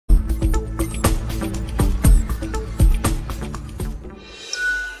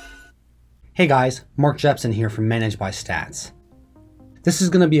Hey guys, Mark Jepson here from Managed by Stats. This is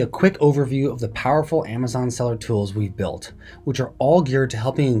going to be a quick overview of the powerful Amazon seller tools we've built, which are all geared to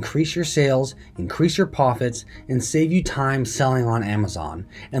helping increase your sales, increase your profits, and save you time selling on Amazon,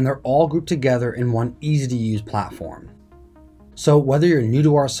 and they're all grouped together in one easy-to-use platform. So whether you're new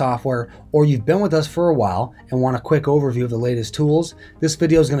to our software or you've been with us for a while and want a quick overview of the latest tools, this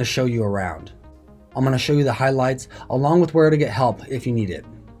video is going to show you around. I'm going to show you the highlights along with where to get help if you need it.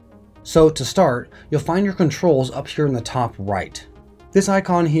 So to start, you'll find your controls up here in the top right. This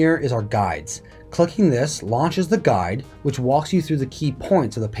icon here is our guides. Clicking this launches the guide, which walks you through the key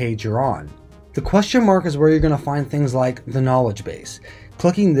points of the page you're on. The question mark is where you're going to find things like the knowledge base.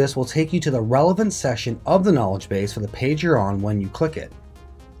 Clicking this will take you to the relevant section of the knowledge base for the page you're on when you click it.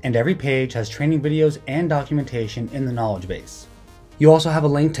 And every page has training videos and documentation in the knowledge base. You also have a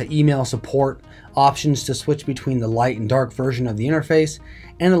link to email support, options to switch between the light and dark version of the interface,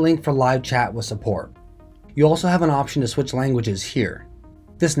 and a link for live chat with support. You also have an option to switch languages here.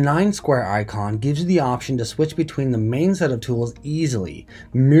 This 9-square icon gives you the option to switch between the main set of tools easily,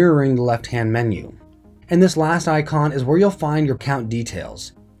 mirroring the left-hand menu. And this last icon is where you'll find your account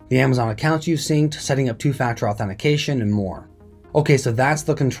details, the Amazon accounts you've synced, setting up two-factor authentication, and more. Okay, so that's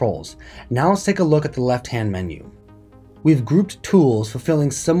the controls. Now let's take a look at the left-hand menu. We've grouped tools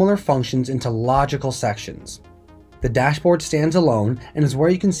fulfilling similar functions into logical sections. The dashboard stands alone and is where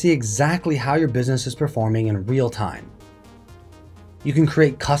you can see exactly how your business is performing in real time. You can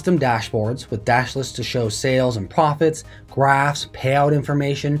create custom dashboards with dash lists to show sales and profits, graphs, payout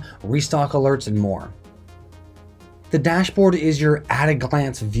information, restock alerts, and more. The dashboard is your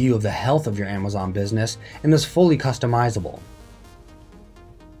at-a-glance view of the health of your Amazon business and is fully customizable.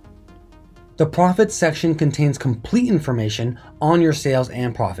 The profits section contains complete information on your sales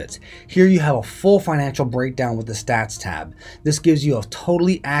and profits. Here you have a full financial breakdown with the stats tab. This gives you a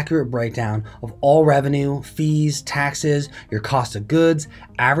totally accurate breakdown of all revenue, fees, taxes, your cost of goods,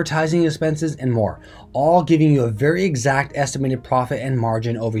 advertising expenses, and more, all giving you a very exact estimated profit and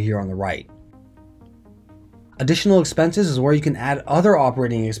margin over here on the right. Additional expenses is where you can add other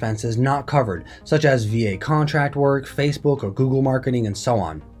operating expenses not covered, such as VA contract work, Facebook or Google marketing, and so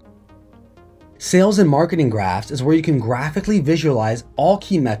on. Sales and marketing graphs is where you can graphically visualize all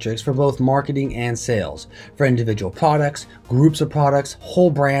key metrics for both marketing and sales, for individual products, groups of products, whole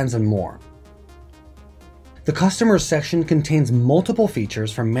brands, and more. The customers section contains multiple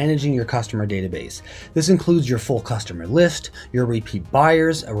features for managing your customer database. This includes your full customer list, your repeat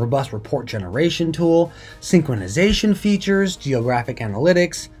buyers, a robust report generation tool, synchronization features, geographic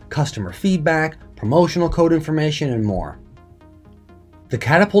analytics, customer feedback, promotional code information, and more. The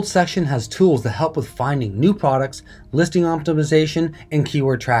Catapult section has tools that help with finding new products, listing optimization, and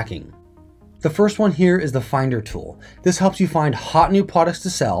keyword tracking. The first one here is the Finder tool. This helps you find hot new products to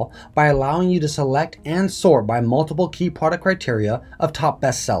sell by allowing you to select and sort by multiple key product criteria of top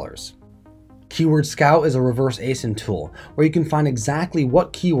bestsellers. Keyword Scout is a reverse ASIN tool where you can find exactly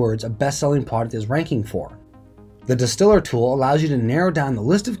what keywords a best-selling product is ranking for. The Distiller tool allows you to narrow down the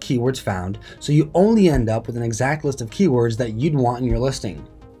list of keywords found so you only end up with an exact list of keywords that you'd want in your listing.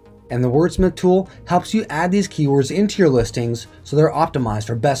 And the Wordsmith tool helps you add these keywords into your listings so they're optimized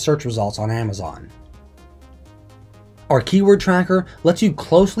for best search results on Amazon. Our Keyword Tracker lets you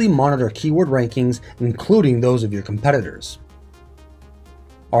closely monitor keyword rankings, including those of your competitors.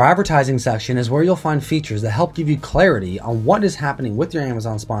 Our advertising section is where you'll find features that help give you clarity on what is happening with your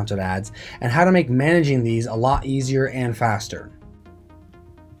Amazon sponsored ads and how to make managing these a lot easier and faster.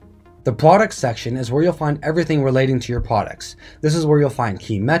 The products section is where you'll find everything relating to your products. This is where you'll find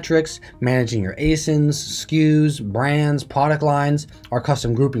key metrics, managing your ASINs, SKUs, brands, product lines, our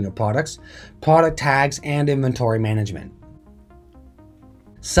custom grouping of products, product tags, and inventory management.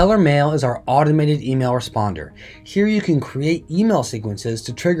 Seller Mail is our automated email responder. Here you can create email sequences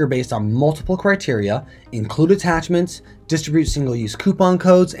to trigger based on multiple criteria, include attachments, distribute single-use coupon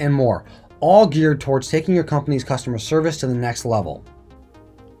codes, and more, all geared towards taking your company's customer service to the next level.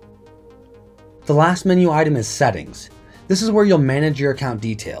 The last menu item is Settings. This is where you'll manage your account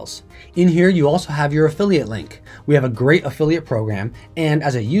details. In here, you also have your affiliate link. We have a great affiliate program, and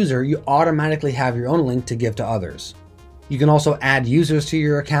as a user, you automatically have your own link to give to others. You can also add users to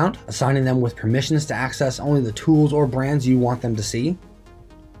your account, assigning them with permissions to access only the tools or brands you want them to see.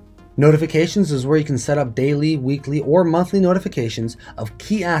 Notifications is where you can set up daily, weekly, or monthly notifications of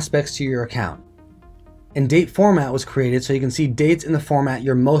key aspects to your account. And Date Format was created so you can see dates in the format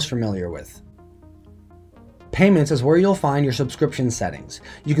you're most familiar with. Payments is where you'll find your subscription settings.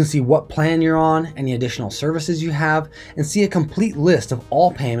 You can see what plan you're on, any additional services you have, and see a complete list of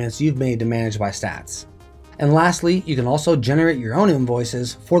all payments you've made to Managed by Stats. And lastly, you can also generate your own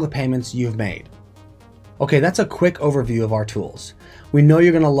invoices for the payments you've made. Okay, that's a quick overview of our tools. We know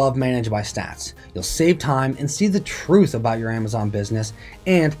you're going to love Manage by Stats. You'll save time and see the truth about your Amazon business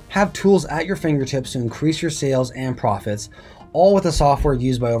and have tools at your fingertips to increase your sales and profits, all with the software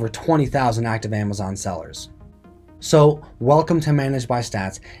used by over 20,000 active Amazon sellers. So welcome to Manage by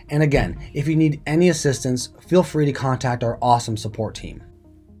Stats. And again, if you need any assistance, feel free to contact our awesome support team.